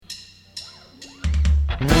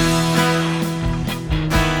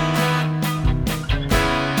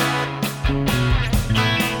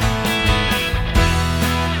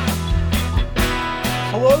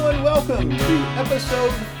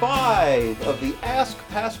5 of the Ask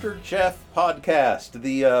Pastor Jeff podcast,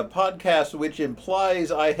 the podcast which implies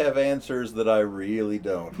I have answers that I really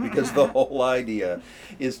don't, because the whole idea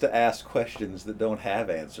is to ask questions that don't have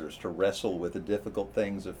answers, to wrestle with the difficult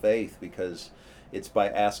things of faith, because it's by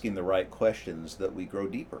asking the right questions that we grow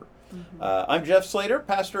deeper. I'm Jeff Slater,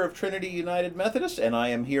 pastor of Trinity United Methodist, and I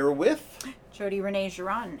am here with Jody Renee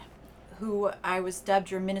Giron, who I was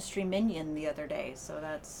dubbed your ministry minion the other day, so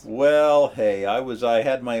that's... Well, hey, I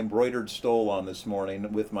had my embroidered stole on this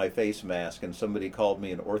morning with my face mask, and somebody called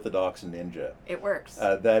me an Orthodox ninja. It works.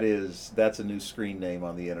 That's a new screen name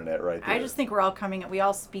on the internet right there. I just think we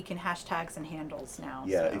all speak in hashtags and handles now.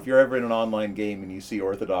 Yeah, so. If you're ever in an online game and you see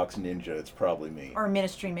Orthodox ninja, it's probably me. Or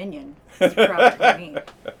ministry minion. It's probably me.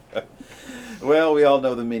 Well, we all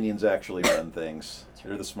know the minions actually run things.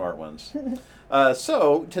 They're the smart ones.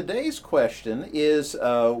 So today's question is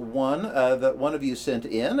one that one of you sent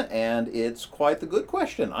in, and it's quite the good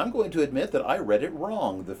question. I'm going to admit that I read it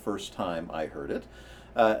wrong the first time I heard it,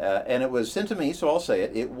 and it was sent to me, so I'll say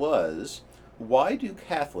it. It was, why do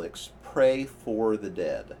Catholics pray for the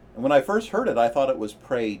dead? And when I first heard it, I thought it was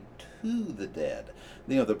pray to the dead.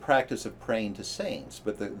 You know, the practice of praying to saints,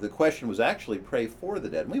 but the question was actually pray for the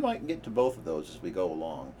dead. And we might get to both of those as we go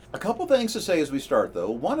along. A couple things to say as we start,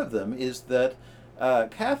 though. One of them is that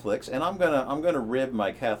Catholics, and I'm gonna rib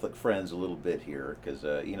my Catholic friends a little bit here, because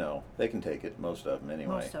they can take it, most of them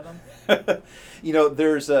anyway. Most of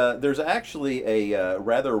them. There's actually a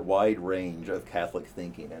rather wide range of Catholic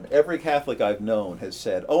thinking, and every Catholic I've known has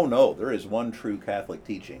said, "Oh no, there is one true Catholic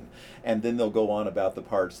teaching," and then they'll go on about the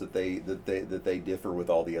parts that they differ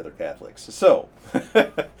with all the other Catholics. So,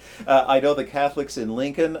 I know the Catholics in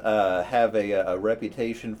Lincoln have a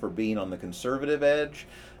reputation for being on the conservative edge.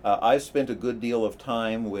 I've spent a good deal of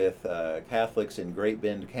time with Catholics in Great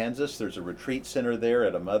Bend, Kansas. There's a retreat center there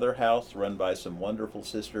at a mother house run by some wonderful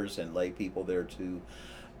sisters and lay people there too.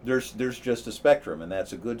 There's just a spectrum, and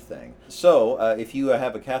that's a good thing. So if you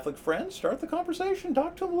have a Catholic friend, start the conversation,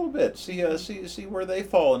 talk to them a little bit, see where they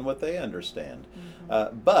fall and what they understand.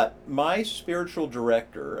 But my spiritual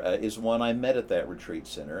director is one I met at that retreat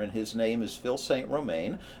center, and his name is Phil St.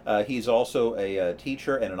 Romain. He's also a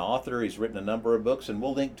teacher and an author. He's written a number of books, and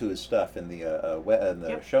we'll link to his stuff in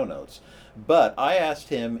the show notes. But I asked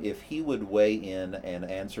him if he would weigh in and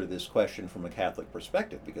answer this question from a Catholic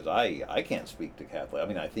perspective, because I can't speak to Catholic. I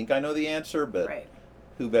mean, I think I know the answer, but Right.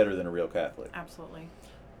 Who better than a real Catholic? Absolutely.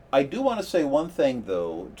 I do want to say one thing,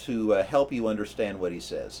 though, to help you understand what he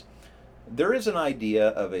says. There is an idea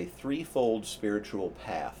of a threefold spiritual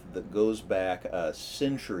path that goes back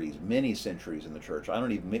centuries, many centuries in the church.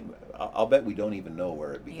 I'll bet we don't even know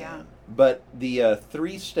where it began. Yeah. But the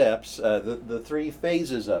three steps, the three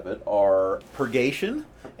phases of it are purgation,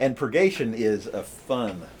 and purgation is a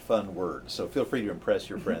fun word, so feel free to impress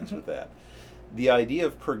your friends with that. The idea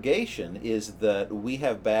of purgation is that we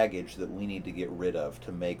have baggage that we need to get rid of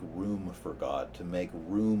to make room for God, to make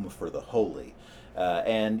room for the holy.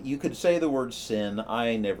 And you could say the word sin.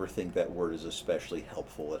 I never think that word is especially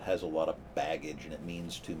helpful. It has a lot of baggage and it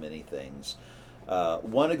means too many things.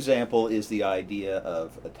 One example is the idea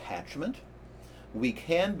of attachment. We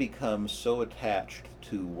can become so attached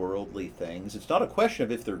to worldly things. It's not a question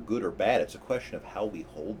of if they're good or bad, it's a question of how we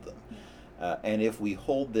hold them. And if we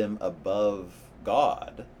hold them above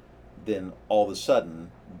God, then all of a sudden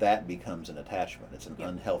that becomes an attachment. It's an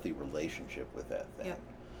unhealthy relationship with that thing. Yep.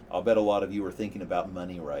 I'll bet a lot of you are thinking about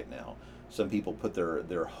money right now. Some people put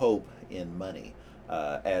their hope in money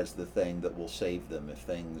as the thing that will save them if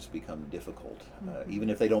things become difficult, even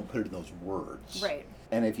if they don't put it in those words. Right.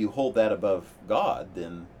 And if you hold that above God,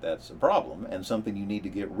 then that's a problem and something you need to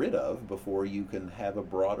get rid of before you can have a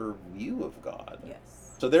broader view of God. Yes.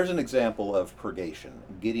 So there's an example of purgation,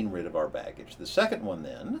 getting rid of our baggage. The second one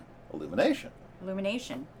then, illumination.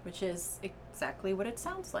 Illumination, which is exactly what it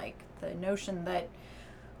sounds like. The notion that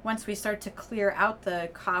once we start to clear out the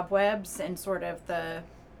cobwebs and sort of the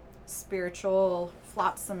spiritual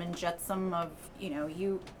flotsam and jetsam of,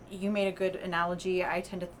 you made a good analogy. I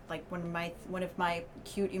tend to, like, one of my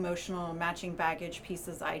cute emotional matching baggage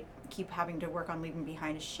pieces I keep having to work on leaving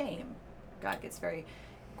behind is shame. God gets very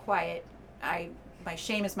quiet. My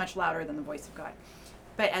shame is much louder than the voice of God.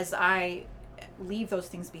 But as I leave those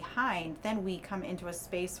things behind, then we come into a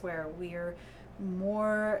space where we're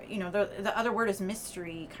more, the other word is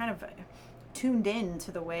mystery, kind of tuned in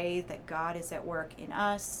to the way that God is at work in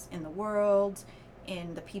us, in the world,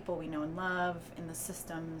 in the people we know and love, in the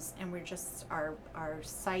systems, and we're just, our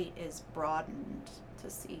sight is broadened to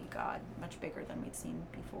see God much bigger than we'd seen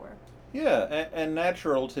before. Yeah, and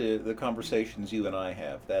natural to the conversations you and I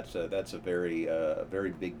have. That's a very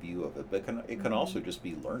very big view of it. But it can also just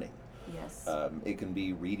be learning. Yes. It can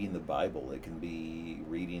be reading the Bible. It can be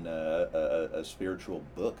reading a spiritual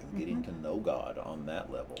book and getting to know God on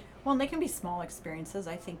that level. Well, and they can be small experiences.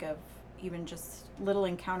 I think of even just little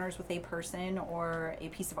encounters with a person or a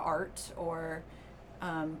piece of art, or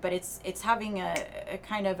but it's having a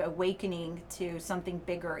kind of awakening to something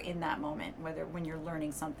bigger in that moment, whether when you're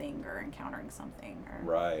learning something or encountering something.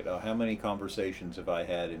 Or Right. How many conversations have I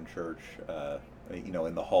had in church,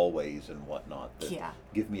 in the hallways and whatnot, that Yeah.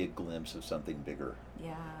 give me a glimpse of something bigger?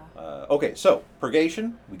 Yeah. Okay, so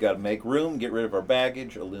purgation, we got to make room, get rid of our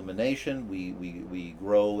baggage. Illumination, we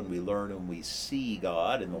grow and we learn and we see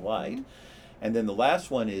God in the light. And then the last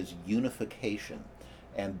one is unification.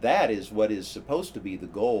 And that is what is supposed to be the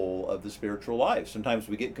goal of the spiritual life. Sometimes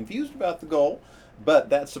we get confused about the goal, but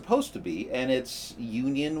that's supposed to be, and it's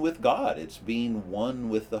union with God. It's being one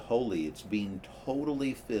with the holy. It's being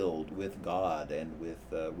totally filled with God and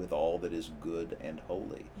with all that is good and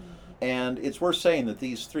holy. And it's worth saying that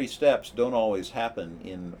these 3 steps don't always happen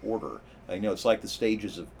in order. It's like the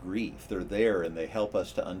stages of grief. They're there and they help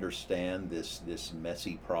us to understand this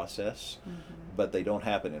messy process, but they don't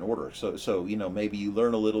happen in order. So maybe you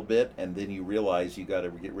learn a little bit and then you realize you got to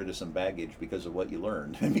get rid of some baggage because of what you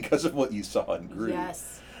learned and because of what you saw in grief.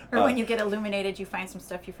 Yes. Or when you get illuminated, you find some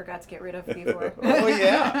stuff you forgot to get rid of before. Oh,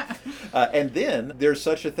 yeah. And then there's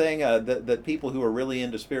such a thing that people who are really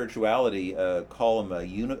into spirituality call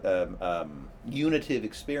them unitive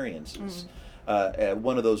experiences.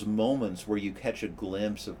 One of those moments where you catch a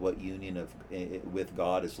glimpse of what union with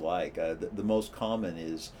God is like. The most common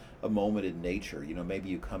is a moment in nature. Maybe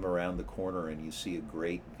you come around the corner and you see a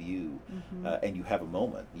great view, and you have a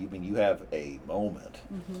moment. You have a moment.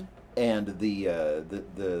 And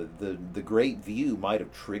the great view might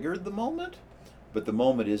have triggered the moment, but the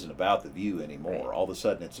moment isn't about the view anymore. Right. All of a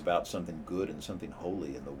sudden it's about something good and something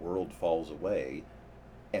holy, and the world falls away,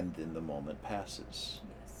 and then the moment passes.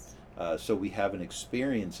 So we have an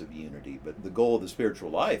experience of unity, but the goal of the spiritual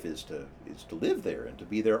life is to live there and to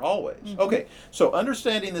be there always. Okay, so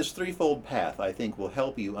understanding this threefold path, I think, will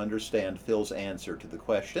help you understand Phil's answer to the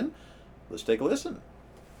question. Let's take a listen.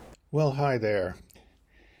 Well, hi there.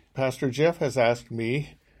 Pastor Jeff has asked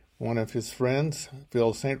me, one of his friends,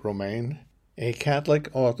 Phil St. Romain, a Catholic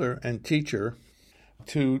author and teacher,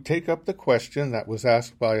 to take up the question that was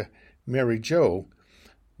asked by Mary Jo.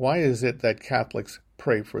 Why is it that Catholics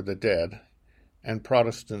pray for the dead and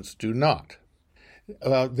Protestants do not?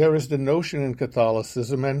 There is the notion in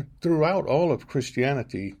Catholicism and throughout all of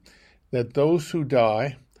Christianity that those who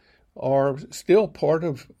die are still part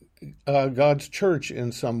of God's church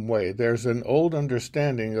in some way. There's an old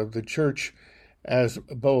understanding of the church as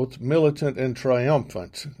both militant and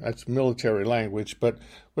triumphant. That's military language, but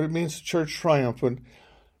what it means, church triumphant,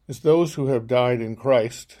 is those who have died in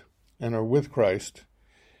Christ and are with Christ.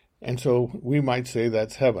 And so we might say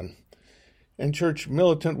that's heaven. And church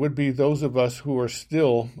militant would be those of us who are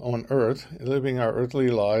still on earth, living our earthly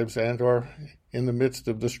lives and are in the midst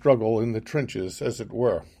of the struggle in the trenches, as it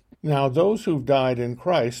were. Now, those who've died in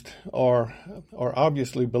Christ are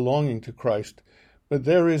obviously belonging to Christ, but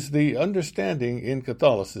there is the understanding in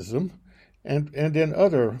Catholicism and in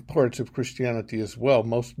other parts of Christianity as well,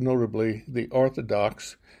 most notably the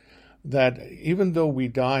Orthodox, that even though we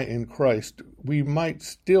die in Christ, we might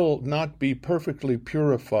still not be perfectly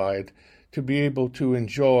purified to be able to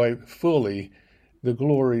enjoy fully the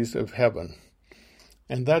glories of heaven.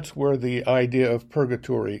 And that's where the idea of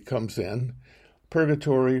purgatory comes in.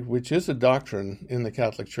 Purgatory, which is a doctrine in the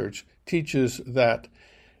Catholic Church, teaches that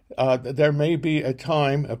there may be a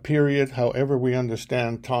time, a period, however we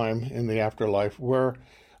understand time in the afterlife, where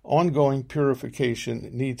ongoing purification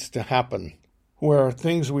needs to happen, where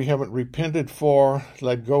things we haven't repented for,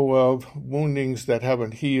 let go of, woundings that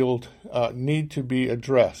haven't healed, need to be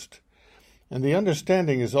addressed. And the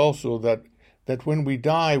understanding is also that when we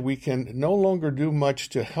die, we can no longer do much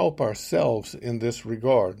to help ourselves in this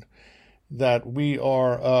regard, that we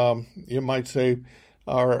are, you might say,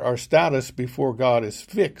 our status before God is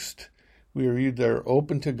fixed. We are either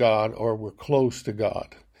open to God or we're close to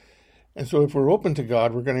God. And so if we're open to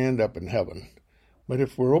God, we're going to end up in heaven. But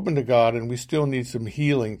if we're open to God and we still need some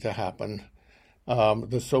healing to happen,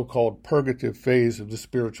 the so-called purgative phase of the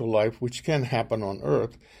spiritual life, which can happen on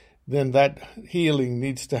earth, then that healing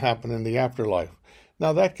needs to happen in the afterlife.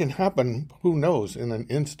 Now that can happen, who knows, in an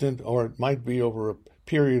instant, or it might be over a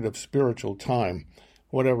period of spiritual time,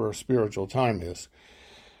 whatever spiritual time is.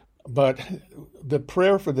 But the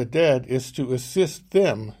prayer for the dead is to assist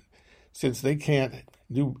them, since they can't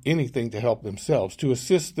do anything to help themselves, to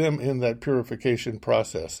assist them in that purification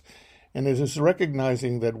process. And it is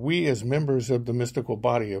recognizing that we as members of the mystical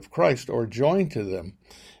body of Christ are joined to them.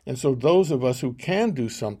 And so those of us who can do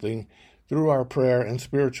something through our prayer and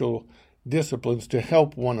spiritual disciplines to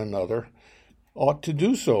help one another ought to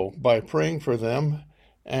do so by praying for them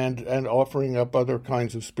and offering up other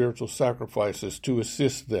kinds of spiritual sacrifices to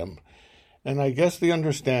assist them. And I guess the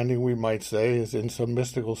understanding, we might say, is in some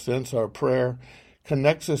mystical sense, our prayer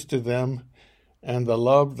connects us to them, and the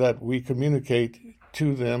love that we communicate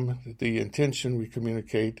to them, the intention we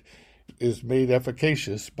communicate, is made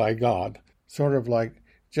efficacious by God. Sort of like,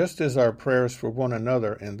 just as our prayers for one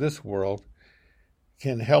another in this world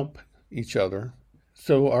can help each other,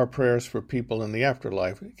 so our prayers for people in the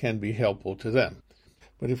afterlife can be helpful to them.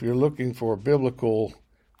 But if you're looking for biblical,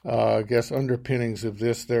 underpinnings of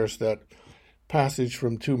this, there's that passage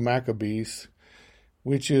from 2 Maccabees,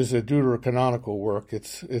 which is a deuterocanonical work.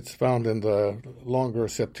 It's found in the longer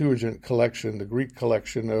Septuagint collection, the Greek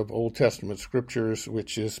collection of Old Testament scriptures,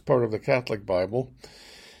 which is part of the Catholic Bible,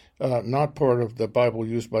 not part of the Bible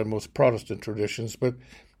used by most Protestant traditions, but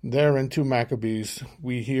there in 2 Maccabees,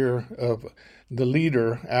 we hear of the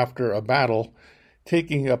leader after a battle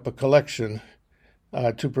taking up a collection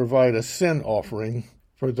to provide a sin offering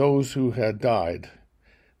for those who had died,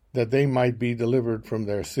 that they might be delivered from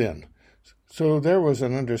their sin. So there was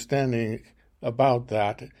an understanding about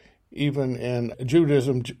that, even in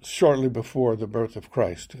Judaism shortly before the birth of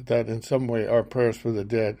Christ, that in some way our prayers for the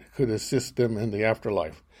dead could assist them in the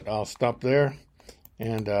afterlife. I'll stop there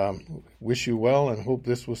and wish you well and hope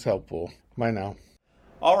this was helpful. Bye now.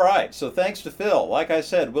 All right, so thanks to Phil. Like I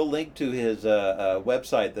said, we'll link to his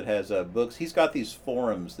website that has books. He's got these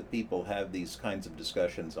forums that people have these kinds of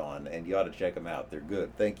discussions on, and you ought to check them out. They're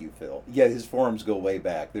good. Thank you, Phil. Yeah, his forums go way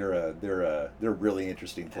back. They're a really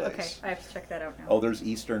interesting place. Okay, I have to check that out now. Oh, there's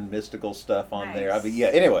Eastern mystical stuff on there. I Nice. mean, yeah.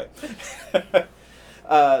 Anyway.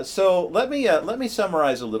 So let me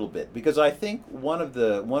summarize a little bit, because I think one of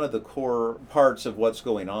the core parts of what's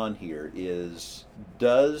going on here is,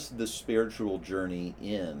 does the spiritual journey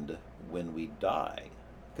end when we die?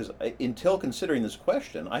 Because until considering this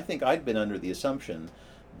question, I think I'd been under the assumption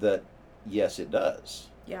that yes, it does.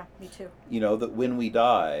 Yeah, me too. That when we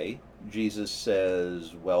die, Jesus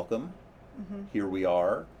says, "Welcome, Mm-hmm. here we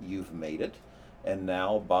are. You've made it, and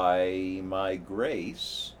now by my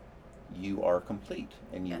grace, you are complete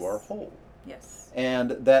and you Yes. are whole." Yes.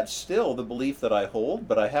 And that's still the belief that I hold,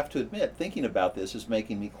 but I have to admit, thinking about this is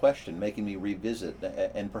making me question, making me revisit,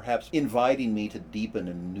 and perhaps inviting me to deepen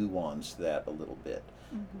and nuance that a little bit.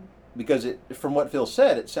 Mm-hmm. Because from what Phil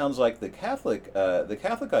said, it sounds like the Catholic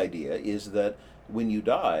idea is that when you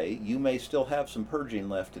die, you may still have some purging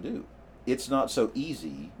left to do. It's not so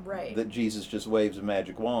easy Right. that Jesus just waves a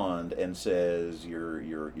magic wand and says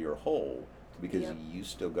you're whole, because Yep. you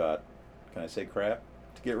still got, can I say crap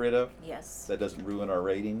to get rid of? Yes. That doesn't ruin our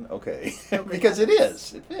rating? Okay. Oh, good Because it heavens.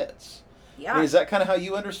 is. It fits. Yeah. I mean, is that kind of how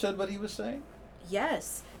you understood what he was saying?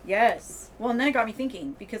 Yes. Yes. Well, and then it got me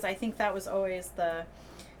thinking, because I think that was always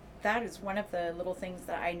that is one of the little things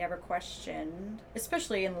that I never questioned,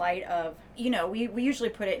 especially in light of, we usually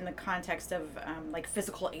put it in the context of like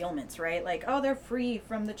physical ailments, right? Like, oh, they're free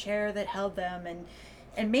from the chair that held them,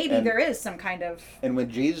 and maybe there is some kind of... And when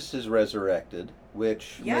Jesus is resurrected,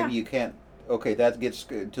 which Yeah. maybe you can't... Okay, that gets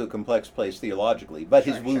to a complex place theologically, but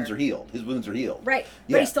his Sure, wounds sure. are healed. His wounds are healed. Right.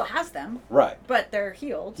 Yeah. But he still has them, Right. but they're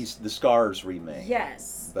healed. The scars remain.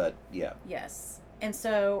 Yes. But, yeah. Yes. And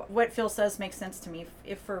so what Phil says makes sense to me,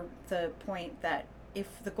 if for the point that if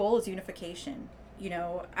the goal is unification,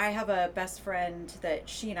 I have a best friend that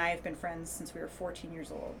she and I have been friends since we were 14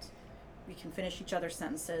 years old. We can finish each other's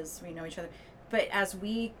sentences. We know each other. But as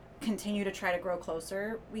we continue to try to grow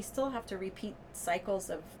closer, we still have to repeat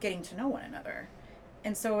cycles of getting to know one another.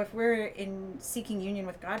 And so if we're in seeking union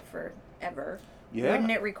with God forever, Yeah.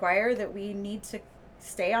 wouldn't it require that we need to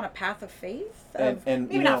stay on a path of faith? And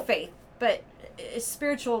Maybe you not know- faith, but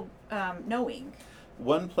spiritual knowing.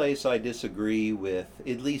 One place I disagree with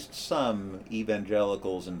at least some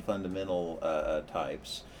evangelicals and fundamental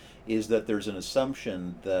types is that there's an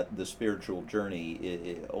assumption that the spiritual journey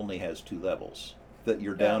it only has two levels. That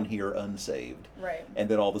you're down here unsaved, Right. and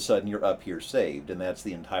then all of a sudden you're up here saved, and that's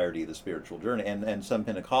the entirety of the spiritual journey. And some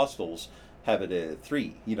Pentecostals have it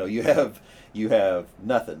three. You know, you have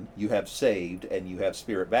nothing, you have saved, and you have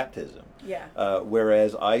spirit baptism. Yeah.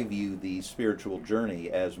 Whereas I view the spiritual journey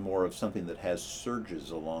as more of something that has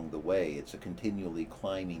surges along the way. It's a continually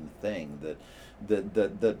climbing thing that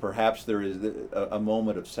perhaps there is a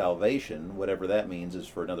moment of salvation, whatever that means is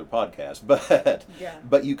for another podcast. But Yeah.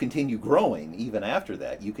 but you continue growing even after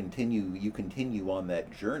that. You continue on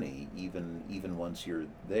that journey even once you're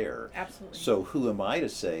there. Absolutely. So who am I to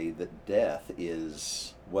say that death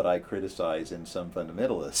is what I criticize in some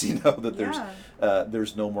fundamentalists? You know, that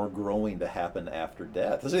there's no more growing to happen after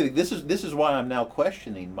death. So this is why I'm now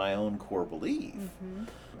questioning my own core belief,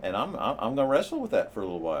 and I'm going to wrestle with that for a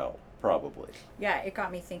little while. Probably. Yeah, it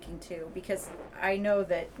got me thinking too, because I know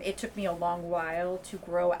that it took me a long while to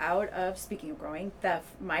grow out of, speaking of growing,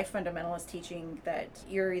 my fundamentalist teaching that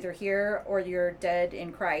you're either here or you're dead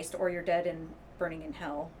in Christ or you're dead and burning in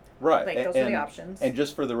hell. Right. Like, those are the options. And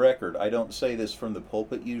just for the record, I don't say this from the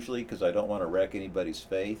pulpit usually because I don't want to wreck anybody's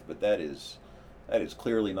faith, but that is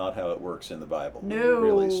clearly not how it works in the Bible. No. When you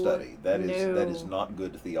really study. That No. is not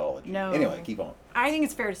good theology. No. Anyway, keep on. I think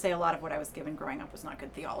it's fair to say a lot of what I was given growing up was not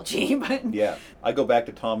good theology, but Yeah. I go back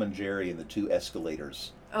to Tom and Jerry and the two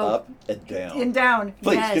escalators. Up and down. and down.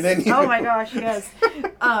 Please, yes. continue. Oh my gosh, yes.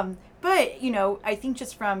 But, you know, I think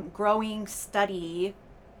just from growing study,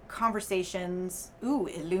 conversations,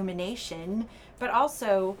 illumination, but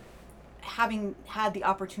also having had the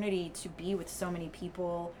opportunity to be with so many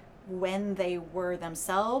people when they were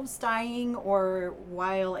themselves dying or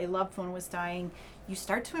while a loved one was dying, you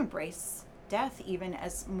start to embrace death even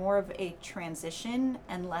as more of a transition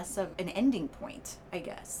and less of an ending point, I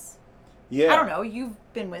guess. Yeah. I don't know.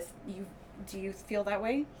 You've been with you. Do you feel that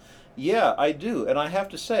way? Yeah, I do. And I have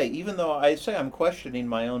to say, even though I say I'm questioning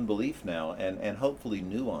my own belief now and hopefully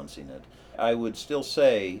nuancing it, I would still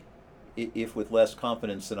say, if with less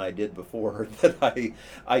confidence than I did before, that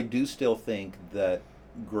I do still think that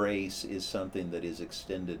grace is something that is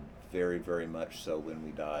extended very, very much so when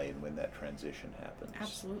we die and when that transition happens.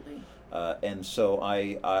 Absolutely. And so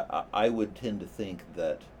I would tend to think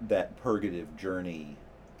that purgative journey,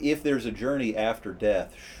 if there's a journey after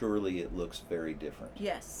death, surely it looks very different.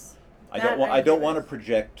 Yes. I don't want to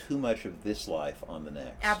project too much of this life on the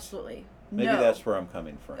next. Absolutely. Maybe that's where I'm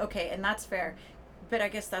coming from. Okay, and that's fair. But I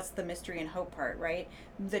guess that's the mystery and hope part, right?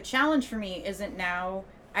 The challenge for me isn't now,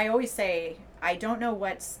 I always say, I don't know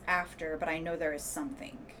what's after, but I know there is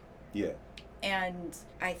something. Yeah. And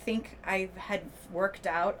I think I had worked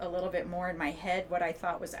out a little bit more in my head what I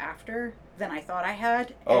thought was after than I thought I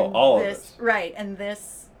had. Oh, and all of this, it. Right, and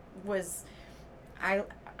this was, I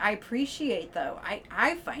appreciate, though,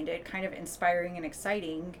 I find it kind of inspiring and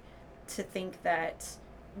exciting to think that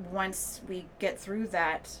once we get through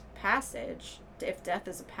that passage, if death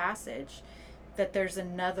is a passage, that there's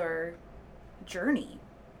another journey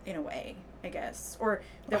in a way, I guess, or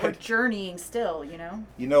that we're journeying still, you know?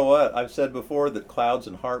 You know what? I've said before that clouds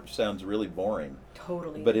and harps sounds really boring.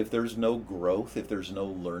 Totally. But if there's no growth, if there's no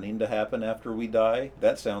learning to happen after we die,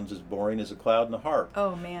 that sounds as boring as a cloud and a harp.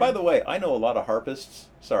 Oh, man. By the way, I know a lot of harpists.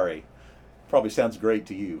 Sorry. Probably sounds great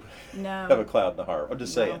to you. No. Have a cloud and a harp. I'm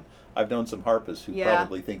just No. saying. I've known some harpists who Yeah.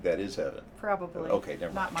 probably think that is heaven. Probably. Okay,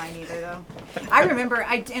 never mind. Not mine either, though. I remember,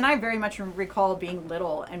 I very much recall being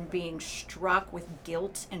little and being struck with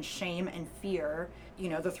guilt and shame and fear, you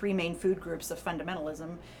know, the three main food groups of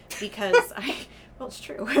fundamentalism, because well, it's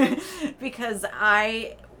true, because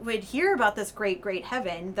I would hear about this great, great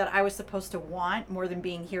heaven that I was supposed to want more than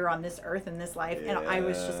being here on this earth in this life, and I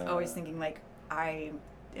was just always thinking, like, I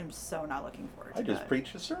am so not looking forward to I just that.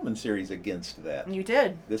 preached a sermon series against that. You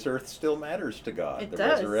did. This earth still matters to God. It The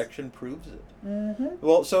does. resurrection proves it. Mm-hmm.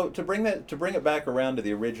 Well, so to bring it back around to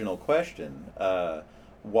the original question,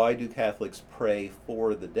 why do Catholics pray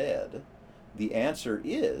for the dead? The answer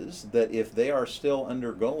is that if they are still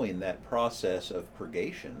undergoing that process of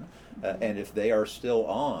purgation, and if they are still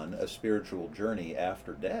on a spiritual journey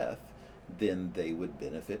after death, then they would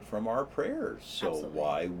benefit from our prayers. So Absolutely.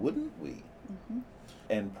 why wouldn't we? Mm-hmm.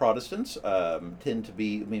 And Protestants tend to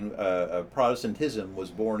be, Protestantism was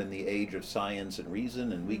born in the age of science and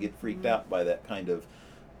reason, and we get freaked out by that kind of,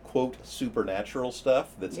 quote, supernatural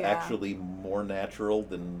stuff that's Yeah. actually more natural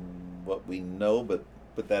than what we know, but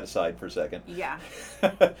put that aside for a second. Yeah.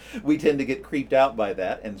 We tend to get creeped out by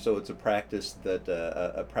that, and so it's a practice that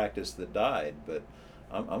died. But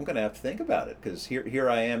I'm going to have to think about it, because here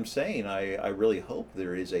I am saying I really hope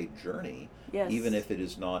there is a journey, Yes. even if it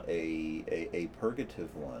is not a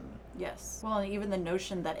purgative one. Yes. Well, and even the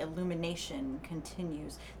notion that illumination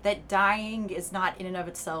continues, that dying is not in and of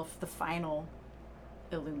itself the final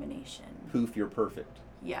illumination. Poof, you're perfect.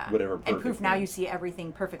 Yeah. Whatever And perfect proof now you means. see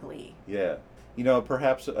everything perfectly. Yeah. You know,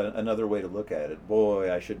 perhaps another way to look at it,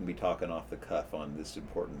 boy, I shouldn't be talking off the cuff on this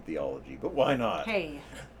important theology, but why not? Hey.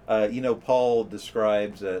 You know, Paul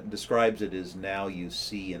describes it as now you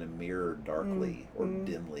see in a mirror darkly or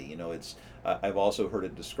dimly. You know, it's I've also heard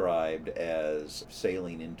it described as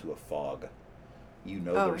sailing into a fog. You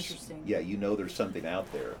know, Interesting. you know there's something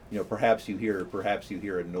out there. You know, perhaps you hear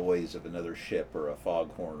a noise of another ship or a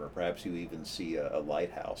foghorn, or perhaps you even see a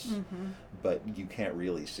lighthouse, but you can't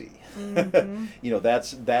really see. You know,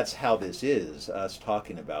 that's how this is, us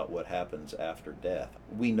talking about what happens after death.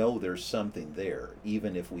 We know there's something there,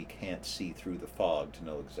 even if we can't see through the fog to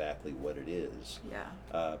know exactly what it is.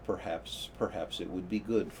 Yeah. Perhaps it would be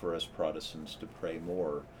good for us Protestants to pray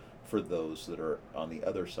more for those that are on the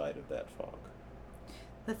other side of that fog.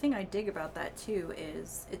 The thing I dig about that too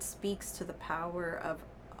is it speaks to the power of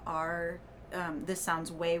our. This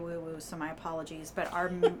sounds way woo-woo, so my apologies. But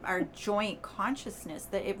our joint consciousness,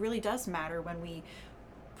 that it really does matter when we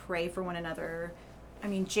pray for one another. I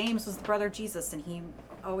mean, James was the brother of Jesus, and he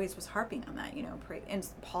always was harping on that. You know, pray, and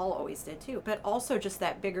Paul always did too. But also just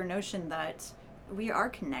that bigger notion that we are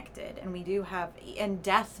connected, and we do have, and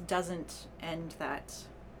death doesn't end that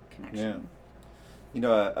connection. Yeah. You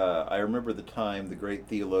know, I remember the time the great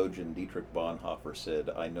theologian Dietrich Bonhoeffer said,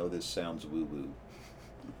 "I know this sounds woo-woo."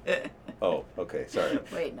 Oh, okay, sorry.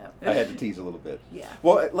 Wait, no. I had to tease a little bit. Yeah.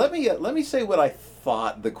 Well, let me say what I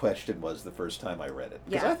thought the question was the first time I read it,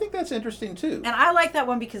 because Yeah. I think that's interesting too. And I like that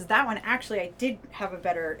one because that one actually I did have a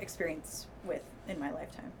better experience with in my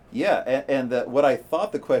lifetime. Yeah, and what I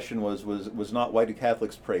thought the question was not why do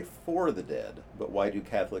Catholics pray for the dead, but why do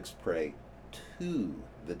Catholics pray to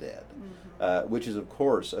the dead, which is of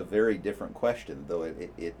course a very different question, though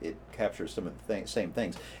it captures some of the same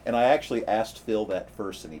things. And I actually asked Phil that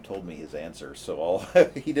first, and he told me his answer. So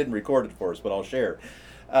he didn't record it for us, but I'll share.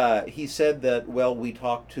 He said that, well, we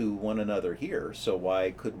talk to one another here, so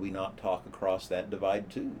why could we not talk across that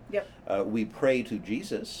divide too? Yep. We pray to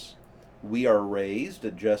Jesus. We are raised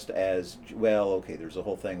just as well. Okay, there's a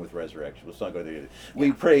whole thing with resurrection. Let's not go there.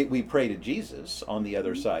 We pray to Jesus on the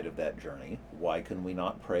other side of that journey. Why can we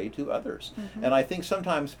not pray to others? And I think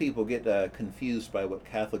sometimes people get confused by what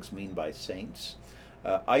Catholics mean by saints.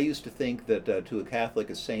 I used to think that to a Catholic,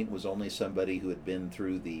 a saint was only somebody who had been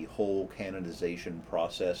through the whole canonization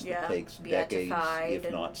process that takes decades,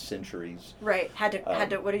 if not centuries. Right. Had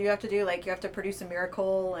to. What do you have to do? Like you have to produce a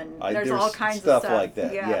miracle, and there's there's all kinds stuff of stuff like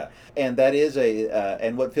that. Yeah. And that is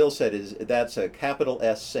and what Phil said is that's a capital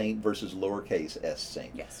S saint versus lowercase s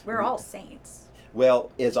saint. Yes, we're all saints.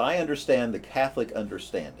 Well, as I understand the Catholic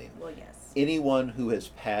understanding, Well, yes. anyone who has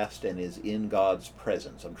passed and is in God's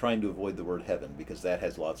presence, I'm trying to avoid the word heaven because that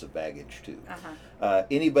has lots of baggage too.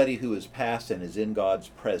 Anybody who has passed and is in God's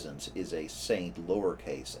presence is a saint,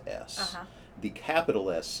 lowercase s. The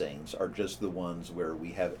capital S saints are just the ones where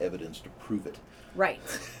we have evidence to prove it. Right.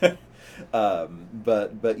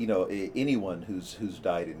 But you know, anyone who's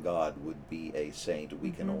died in God would be a saint.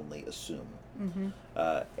 We can only assume.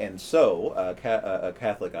 And so a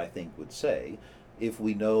Catholic, I think, would say, if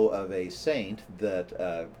we know of a saint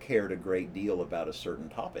that cared a great deal about a certain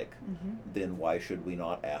topic, then why should we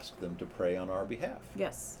not ask them to pray on our behalf?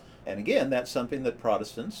 Yes. And again, that's something that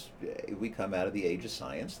Protestants, we come out of the age of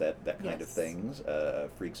science, that kind of Yes. things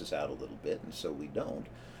freaks us out a little bit, and so we don't.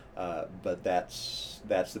 But that's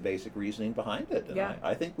the basic reasoning behind it, and Yeah.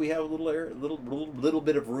 I think we have a little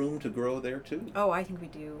bit of room to grow there too. Oh, I think we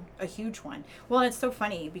do. A huge one. Well, it's so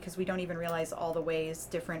funny because we don't even realize all the ways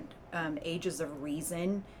different ages of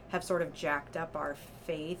reason have sort of jacked up our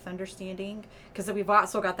faith understanding. Because we've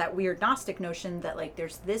also got that weird Gnostic notion that like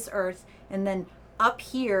there's this earth, and then up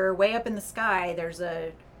here, way up in the sky, there's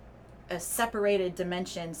a separated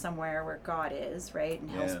dimension somewhere where God is, right?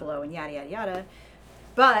 And hell's Yeah. below, and yada, yada, yada.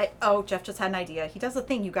 But, Jeff just had an idea. He does a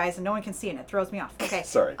thing, you guys, and no one can see it, and it throws me off. Okay.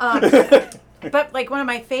 Sorry. But, like, one of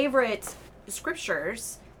my favorite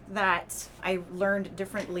scriptures that I learned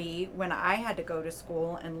differently when I had to go to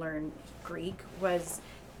school and learn Greek was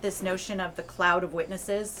this notion of the cloud of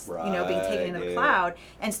witnesses, being taken in a cloud.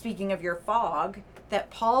 And speaking of your fog,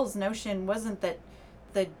 that Paul's notion wasn't that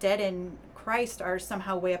the dead in Christ are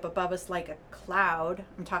somehow way up above us like a cloud.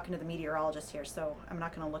 I'm talking to the meteorologist here, so I'm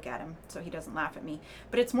not going to look at him so he doesn't laugh at me.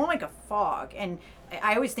 But it's more like a fog. And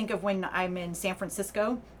I always think of when I'm in San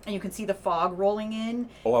Francisco and you can see the fog rolling in.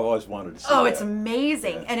 Oh, I've always wanted to see Oh, that. it's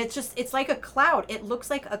amazing. Yeah. And it's like a cloud. It looks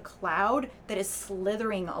like a cloud that is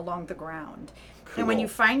slithering along the ground. And when Cool. you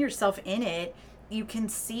find yourself in it, you can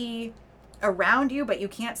see around you, but you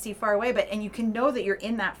can't see far away, and you can know that you're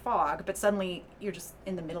in that fog, but suddenly you're just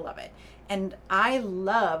in the middle of it. And I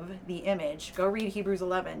love the image, go read Hebrews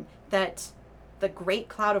 11, that the great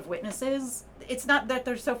cloud of witnesses, it's not that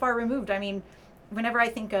they're so far removed. I mean, whenever I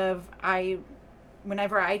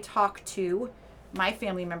talk to my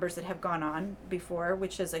family members that have gone on before,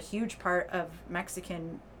 which is a huge part of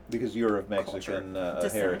Mexican, because you're of Mexican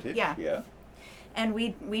heritage. Yeah. And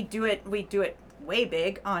we do it way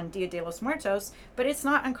big on Dia de los Muertos, but it's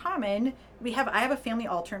not uncommon. I have a family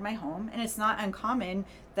altar in my home, and it's not uncommon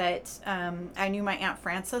that I knew my Aunt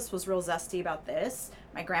Frances was real zesty about this.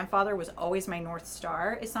 My grandfather was always my North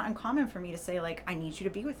Star. It's not uncommon for me to say, like, I need you to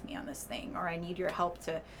be with me on this thing, or I need your help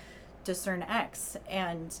to discern X.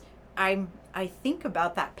 And I think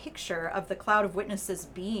about that picture of the cloud of witnesses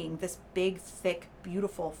being this big, thick,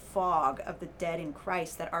 beautiful fog of the dead in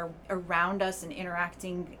Christ that are around us and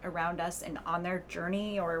interacting around us and on their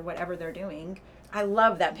journey or whatever they're doing. I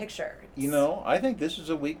love that picture. I think this is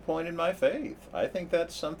a weak point in my faith. I think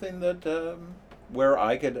that's something that where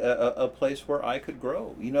I could a place where I could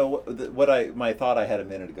grow. My thought I had a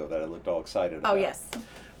minute ago that I looked all excited about. Oh, yes.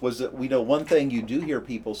 Was that one thing you do hear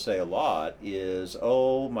people say a lot is,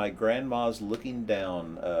 "Oh, my grandma's looking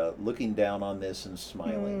down on this and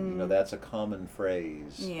smiling." That's a common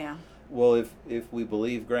phrase. Yeah. Well, if we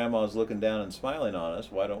believe grandma's looking down and smiling on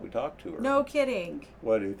us, why don't we talk to her? No kidding.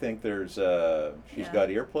 What do you think? She's got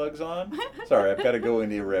earplugs on? Sorry, I've got to go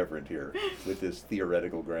into irreverent here with this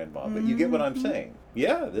theoretical grandma, but you get what I'm saying.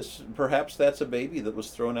 Yeah, perhaps that's a baby that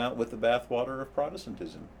was thrown out with the bathwater of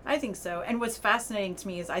Protestantism. I think so. And what's fascinating to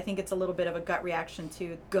me is I think it's a little bit of a gut reaction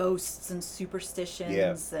to ghosts and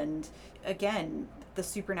superstitions. Yeah. And again, the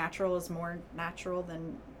supernatural is more natural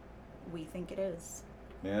than we think it is.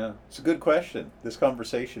 Yeah, it's a good question. This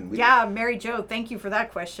conversation. Mary Jo, thank you for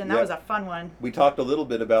that question. That was a fun one. We talked a little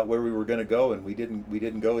bit about where we were going to go, and we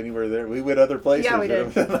didn't go anywhere there. We went other places. Yeah, we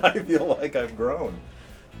did. And I feel like I've grown.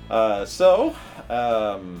 Let's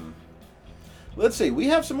see. We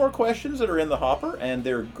have some more questions that are in the hopper, and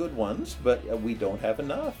they're good ones, but we don't have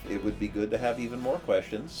enough. It would be good to have even more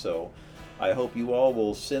questions, so I hope you all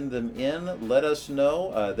will send them in. Let us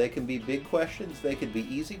know. They can be big questions. They could be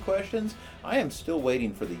easy questions. I am still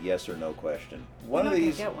waiting for the yes or no question. One of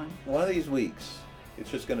these weeks, it's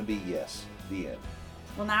just going to be yes. The end.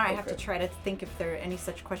 Well, now I have to try to think if any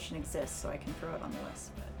such question exists, so I can throw it on the list.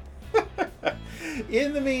 But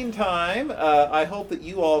in the meantime, I hope that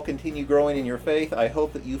you all continue growing in your faith. I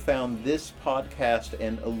hope that you found this podcast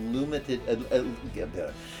an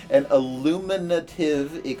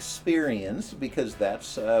illuminative experience, because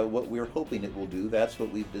that's what we're hoping it will do. That's what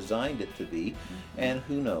we've designed it to be. And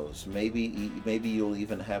who knows, maybe you'll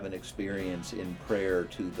even have an experience in prayer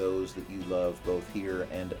to those that you love, both here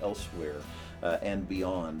and elsewhere and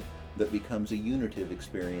beyond, that becomes a unitive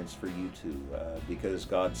experience for you too, because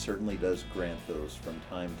God certainly does grant those from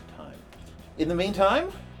time to time. In the meantime,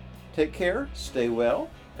 take care, stay well,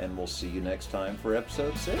 and we'll see you next time for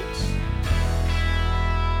episode 6.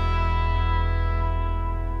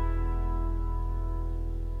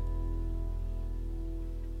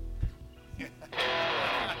 What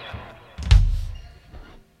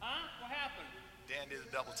happened? Dan did a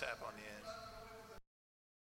double tap on the end.